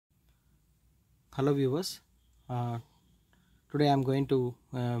Hello viewers, uh, today I'm going to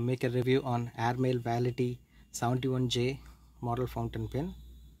make a review on Airmail Wality 71J model fountain pen.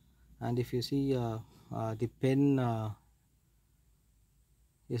 And if you see, the pen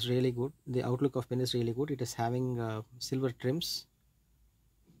is really good. The outlook of pen is really good. It is having silver trims,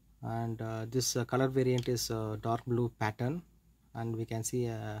 and this color variant is dark blue pattern, and we can see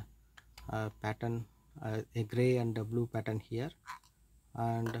a pattern, a gray and a blue pattern here.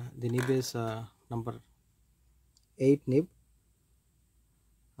 And the nib is number 8 nib,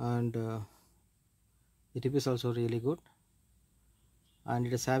 and the tip is also really good, and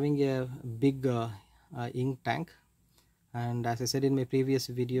it is having a big ink tank. And as I said in my previous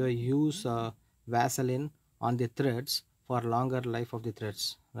video, use Vaseline on the threads for longer life of the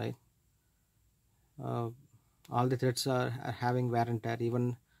threads, right? uh, all the threads are having wear and tear.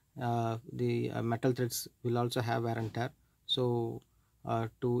 Even the metal threads will also have wear and tear. So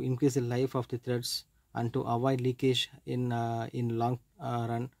to increase the life of the threads and to avoid leakage in long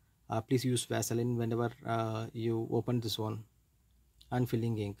run, please use Vaseline whenever you open this one and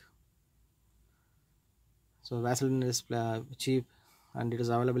filling ink. So Vaseline is cheap, and it is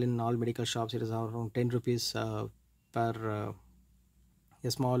available in all medical shops. It is around 10 rupees per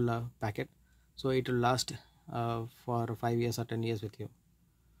a small packet, so it will last for 5 years or 10 years with you.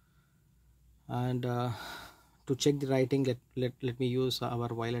 And to check the writing, let me use our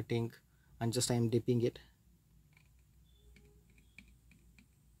violet ink, and just I am dipping it.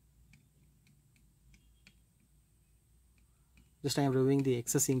 Just I am removing the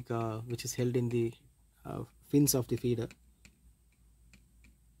excess ink which is held in the fins of the feeder.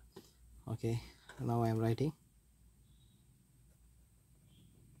 Okay, now I am writing.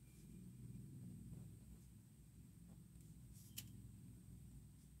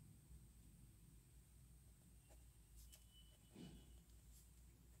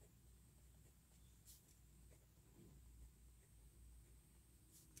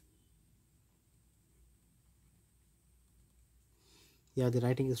 Yeah, the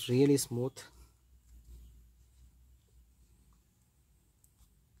writing is really smooth.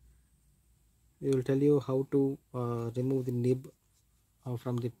 We will tell you how to remove the nib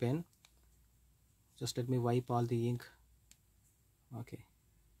from the pen. Just let me wipe all the ink. Okay,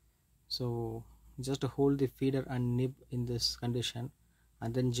 so just hold the feeder and nib in this condition,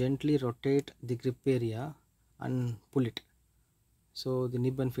 and then gently rotate the grip area and pull it, so the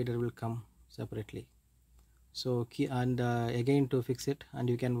nib and feeder will come separately. So key, and again to fix it, and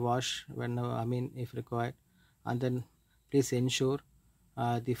you can wash when if required. And then please ensure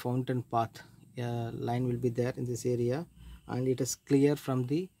the fountain path line will be there in this area, and it is clear from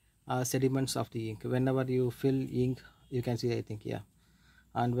the sediments of the ink. Whenever you fill ink, you can see, I think, yeah.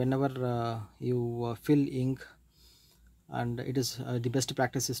 And whenever you fill ink, and it is the best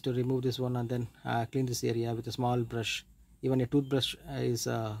practice is to remove this one and then clean this area with a small brush. Even a toothbrush is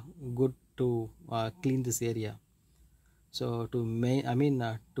good to clean this area. So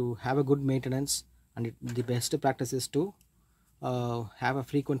to have a good maintenance, and the best practice is to have a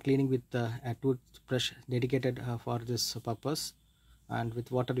frequent cleaning with a toothbrush dedicated for this purpose, and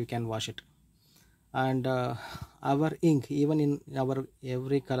with water you can wash it. And our ink, even in our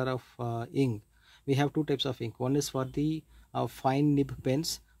every color of ink, we have two types of ink. One is for the fine nib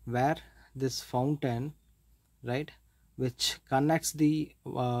pens, where this fountain, right, which connects the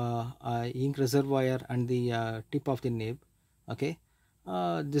ink reservoir and the tip of the nib. Okay,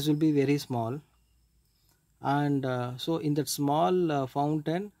 this will be very small, and so in that small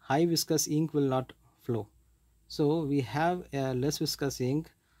fountain, high viscous ink will not flow. So we have a less viscous ink,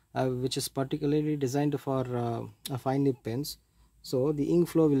 which is particularly designed for fine nib pens, so the ink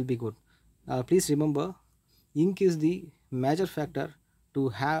flow will be good. Please remember, ink is the major factor to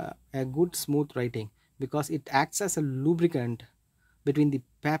have a good smooth writing, because it acts as a lubricant between the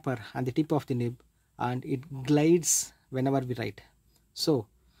paper and the tip of the nib, and it glides whenever we write. So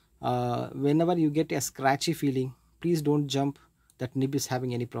whenever you get a scratchy feeling, please don't jump that nib is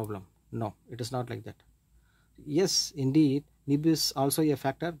having any problem. No, it is not like that. Yes, indeed, nib is also a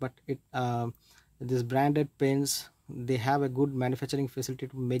factor, but it this branded pens, they have a good manufacturing facility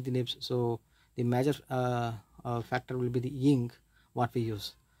to make the nibs. So the major factor will be the ink what we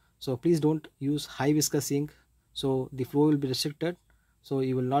use. So please don't use high viscous ink, so the flow will be restricted, so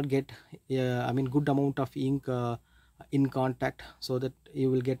you will not get good amount of ink in contact, so that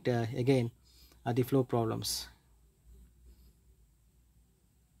you will get again the flow problems.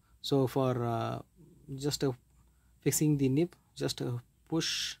 So for just fixing the nib, just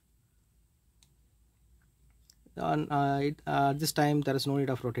push on this time there is no need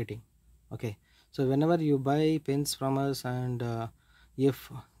of rotating. Okay, so whenever you buy pens from us, and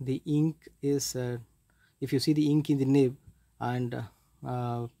if the ink is if you see the ink in the nib, and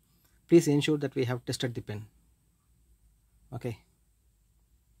please ensure that we have tested the pen. Okay,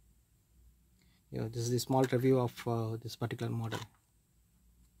 this is the small review of this particular model.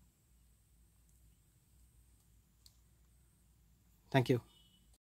 Thank you.